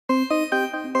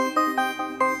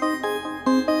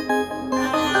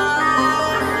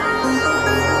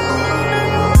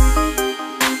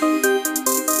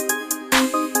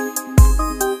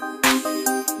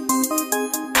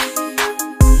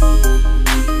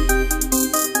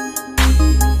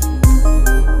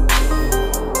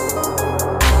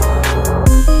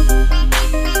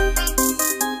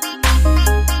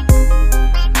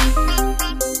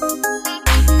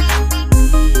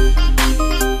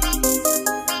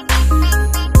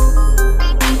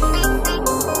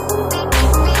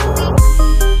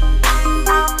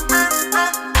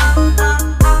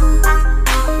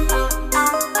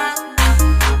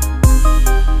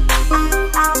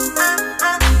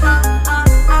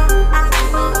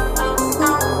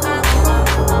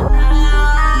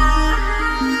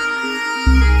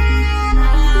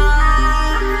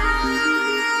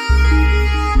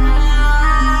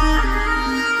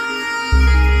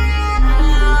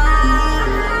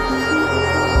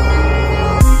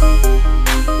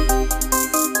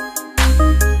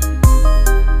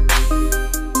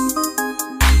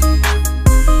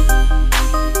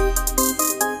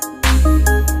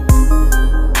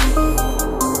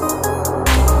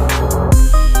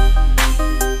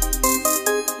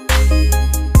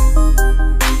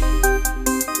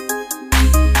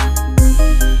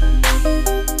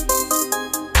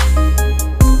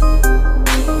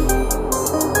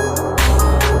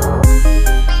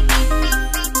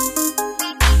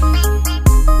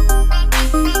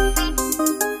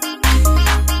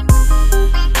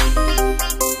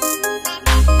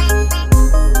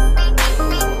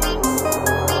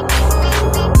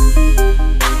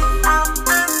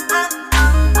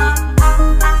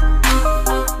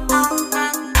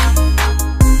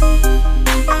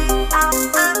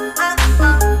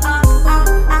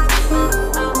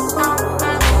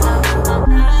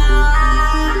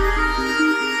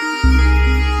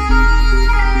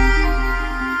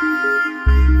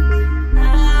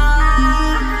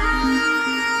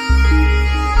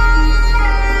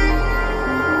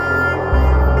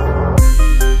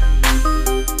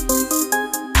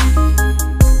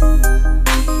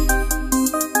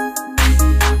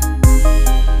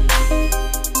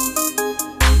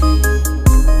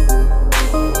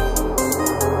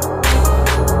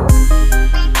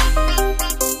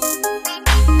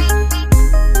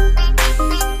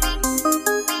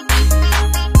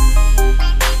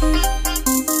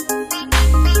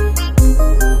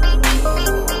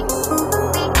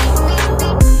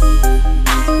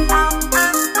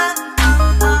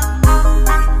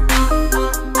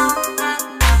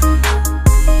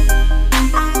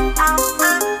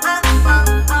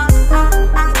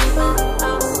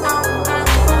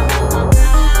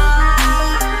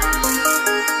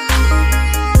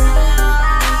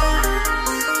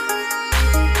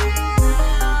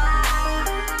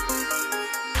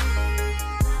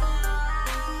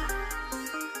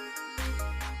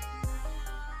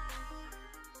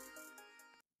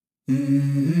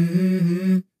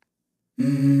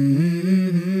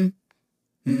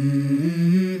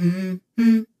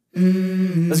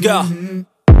Let's go.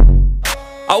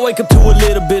 I wake up to a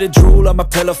little bit of drool on my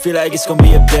pillow, feel like it's gonna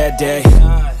be a bad day.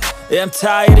 Yeah, I'm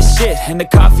tired of shit, and the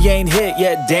coffee ain't hit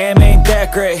yet, damn, ain't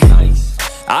that great.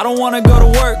 I don't wanna go to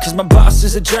work, cause my boss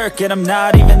is a jerk, and I'm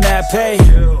not even that paid.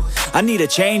 I need a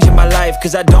change in my life,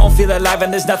 cause I don't feel alive,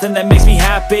 and there's nothing that makes me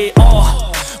happy.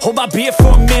 Hold my beer for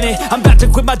a minute, I'm about to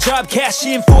quit my job, cash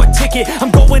in for a ticket. I'm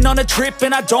going on a trip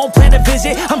and I don't plan to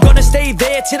visit. I'm gonna stay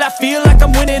there till I feel like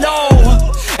I'm winning,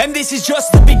 and this is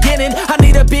just the beginning. I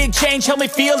need a big change, help me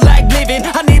feel like living.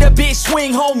 I need a big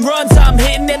swing, home runs I'm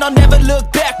hitting, and I'll never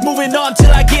look back, moving on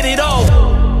till I get it all.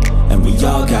 And we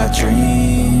all got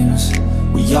dreams,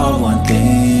 we all want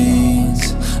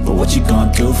things, but what you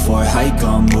gonna do for it? How you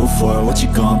gonna move for it? What you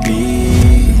gonna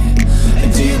be?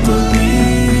 And do you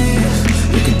believe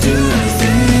you can do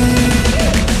anything?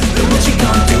 But what you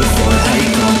gonna do for it? How you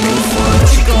gonna move for it?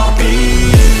 What you gonna be?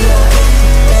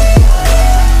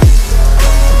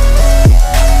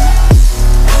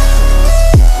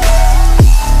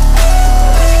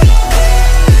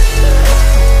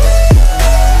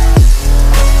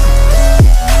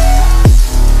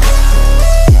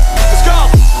 Let's go!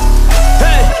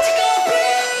 Hey!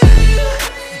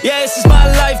 Yeah, this is my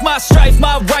life, my strife,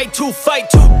 my right to fight,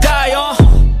 to die on.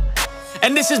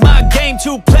 And this is my game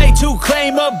to play, to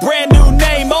claim a brand new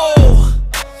name,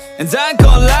 And I ain't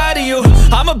gonna lie to you,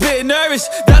 I'm a bit nervous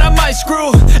that I might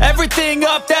screw everything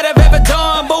up that I've ever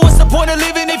done. But what's the point of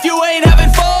living if you ain't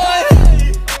having fun?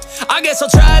 I guess I'll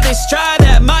try this, try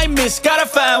that, might miss, gotta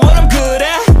find what I'm good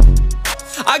at.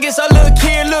 I guess I look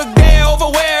here, look there, over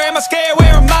where am I scared,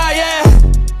 where am I at?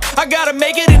 I gotta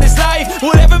make it in this life,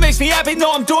 whatever makes me happy,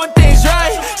 know I'm doing things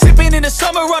right. Sipping in the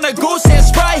summer on a goose and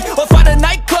Sprite, or find a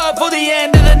nightclub for the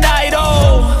end of the night,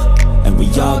 And we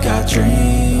all got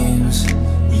dreams,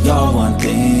 we all want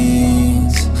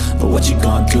things, but what you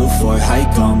gonna do for it? How you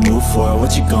gonna move for it?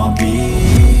 What you gonna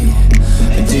be?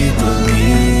 And do you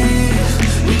believe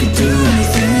you can do